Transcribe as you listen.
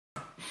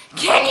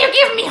Can you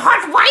give me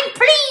hot wine,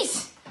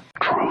 please?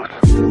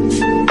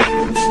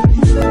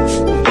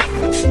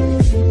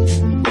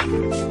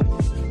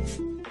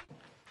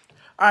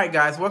 Alright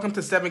guys, welcome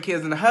to 7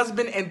 Kids and a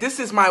Husband, and this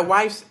is my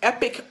wife's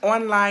epic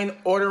online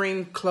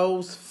ordering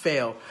clothes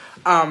fail.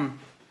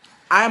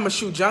 I am a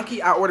shoe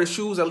junkie. I order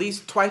shoes at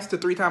least 2 to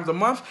 3 times a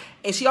month,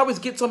 and she always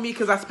gets on me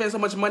because I spend so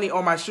much money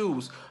on my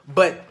shoes.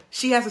 But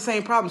she has the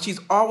same problem. She's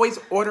always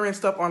ordering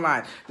stuff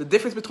online. The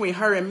difference between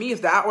her and me is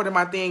that I order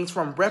my things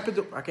from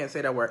reputable, I can't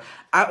say that word.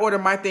 I order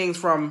my things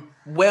from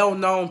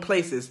well-known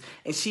places,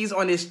 and she's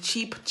on this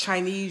cheap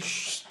Chinese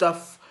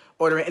stuff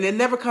ordering, and it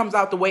never comes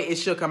out the way it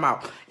should come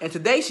out. And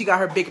today she got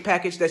her big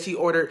package that she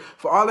ordered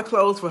for all the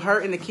clothes for her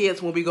and the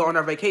kids when we go on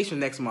our vacation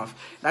next month.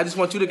 And I just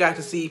want you guys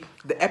to see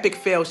the epic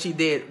fail she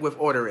did with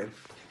ordering.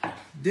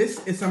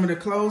 This is some of the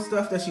clothes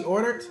stuff that she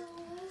ordered,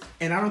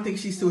 and I don't think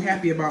she's too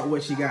happy about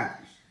what she got.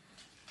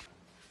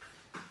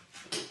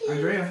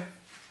 Andrea.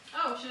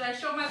 Oh, should I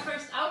show my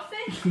first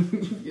outfit?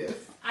 Yes.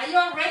 Are you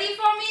all ready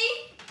for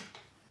me?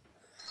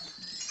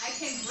 I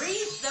can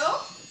breathe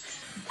though.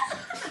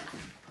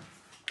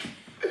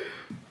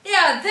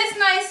 Yeah, this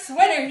nice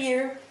sweater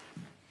here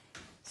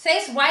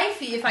says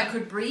wifey if I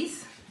could breathe.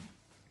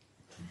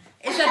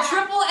 It's a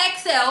triple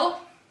XL.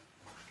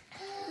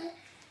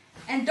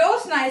 And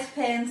those nice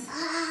pants.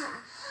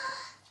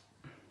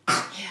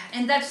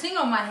 And that thing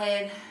on my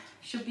head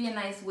should be a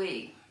nice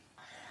wig.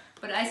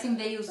 But I think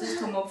they use this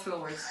to mop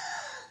floors.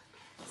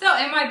 So,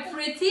 am I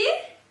pretty?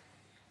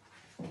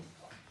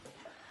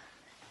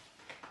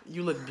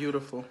 You look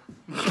beautiful.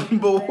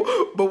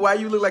 but why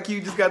you look like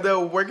you just got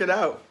done working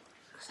out?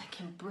 I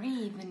can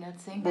breathe in that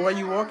thing. But why are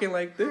you walking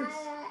like this?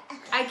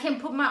 I can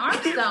put my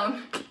arms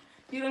down.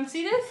 You don't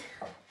see this?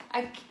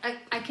 I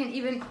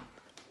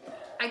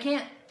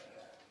can't.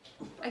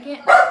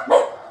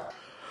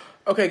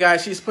 Okay,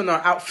 guys, she's putting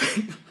on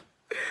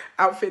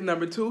outfit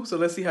number 2. So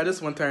let's see how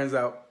this one turns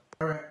out.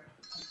 All right.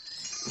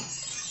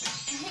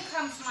 And here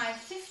comes my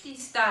 50s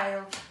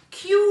style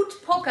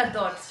cute polka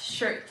dot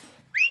shirt.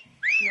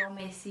 You all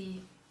may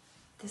see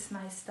this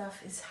nice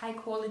stuff is high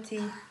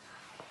quality.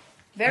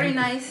 Very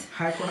nice.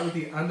 High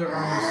quality Under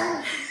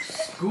Armour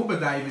scuba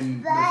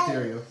diving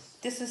material.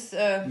 This is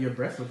your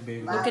breath look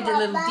big. Look at the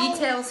little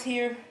details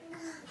here.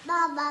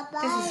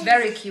 This is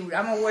very cute.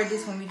 I'm gonna wear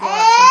this when we go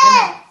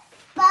out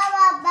for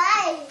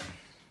dinner.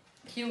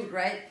 Cute,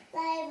 right?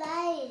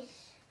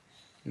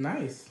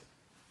 Nice.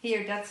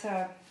 Here, that's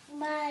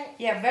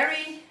yeah,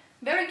 very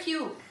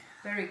cute.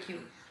 Very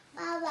cute.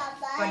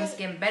 But it's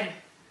getting better.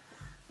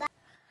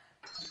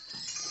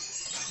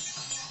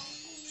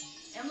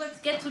 And let's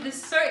get to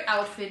this third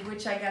outfit,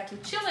 which I got to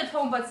chill at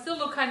home, but still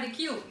look kind of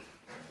cute.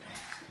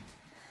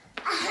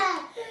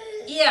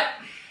 Yeah.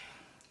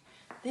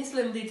 This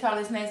little detail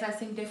is nice. I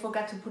think they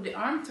forgot to put the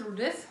arm through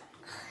this.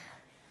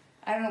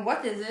 I don't know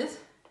what this is.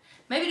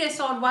 Maybe they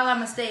thought while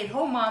I'm a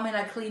stay-at-home mom and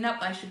I clean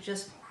up, I should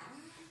just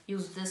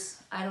use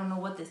this. I don't know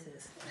what this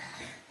is.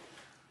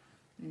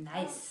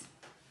 Nice.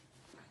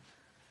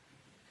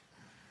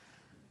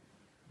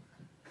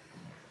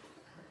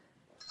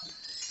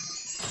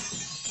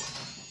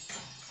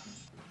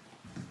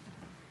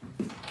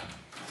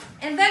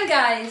 And then,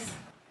 guys,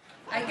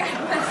 I got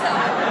myself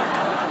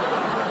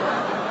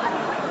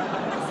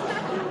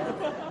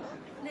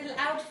a little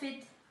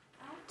outfit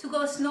to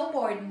go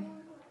snowboarding.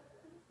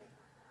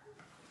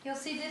 You'll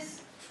see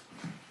this?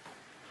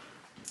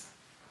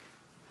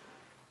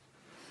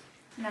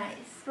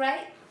 Nice,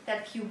 right?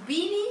 That cute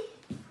beanie.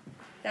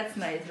 That's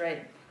nice,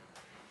 right?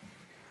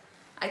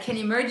 I can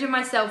imagine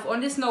myself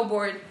on the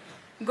snowboard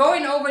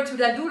going over to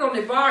that dude on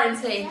the bar and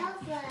saying,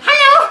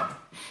 "Hello!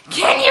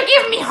 Can you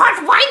give me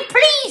hot wine,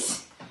 please?"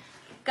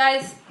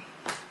 Guys,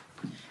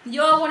 you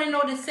all want to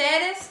know the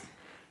saddest?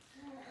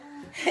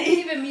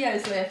 Even me, I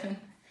was laughing.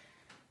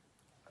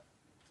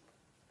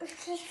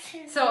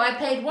 So I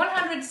paid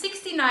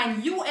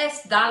 $169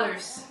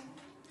 US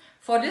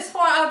for these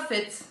 4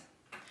 outfits.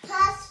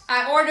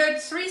 I ordered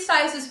 3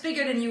 sizes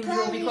bigger than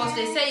usual because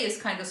they say it's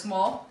kind of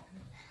small.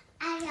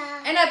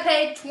 And I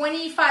paid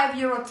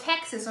 €25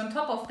 taxes on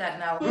top of that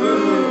now.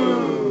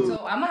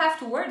 So I'm gonna have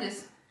to wear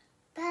this.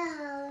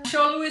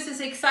 Sure, Louis is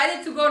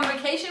excited to go on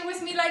vacation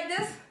with me like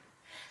this.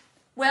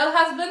 Well,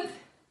 husband,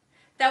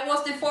 that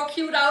was the 4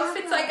 cute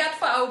outfits I got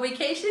for our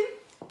vacation.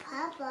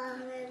 Papa,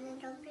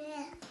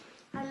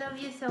 I love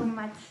you so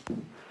much.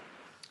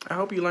 I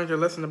hope you learned your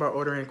lesson about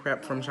ordering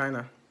crap from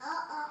China.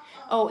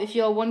 Oh, if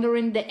you're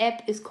wondering, the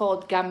app is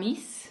called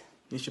Gamis.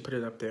 You should put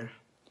it up there.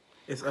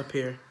 It's up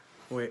here.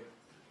 Wait,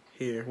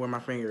 here, where my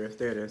finger is.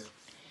 There it is.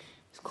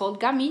 It's called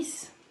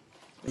Gamis.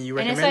 And you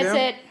recommend and as I them?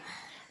 said,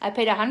 I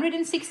paid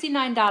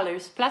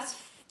 $169 plus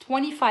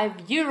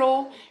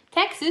 €25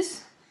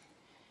 taxes.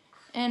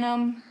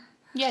 And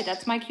yeah,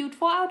 that's my cute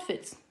 4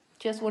 outfits.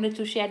 Just wanted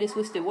to share this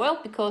with the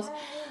world because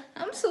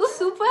I'm so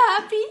super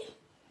happy.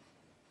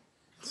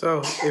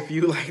 So, if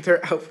you liked her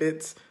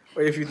outfits,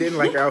 or if you didn't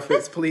like her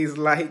outfits, please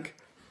like,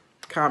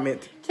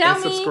 comment, and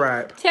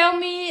subscribe. Tell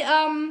me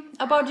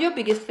about your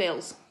biggest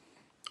fails.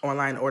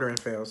 Online ordering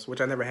fails,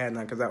 which I never had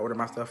none because I order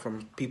my stuff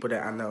from people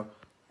that I know.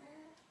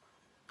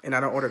 And I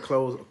don't order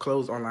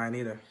clothes online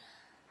either.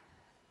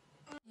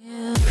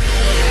 Yeah.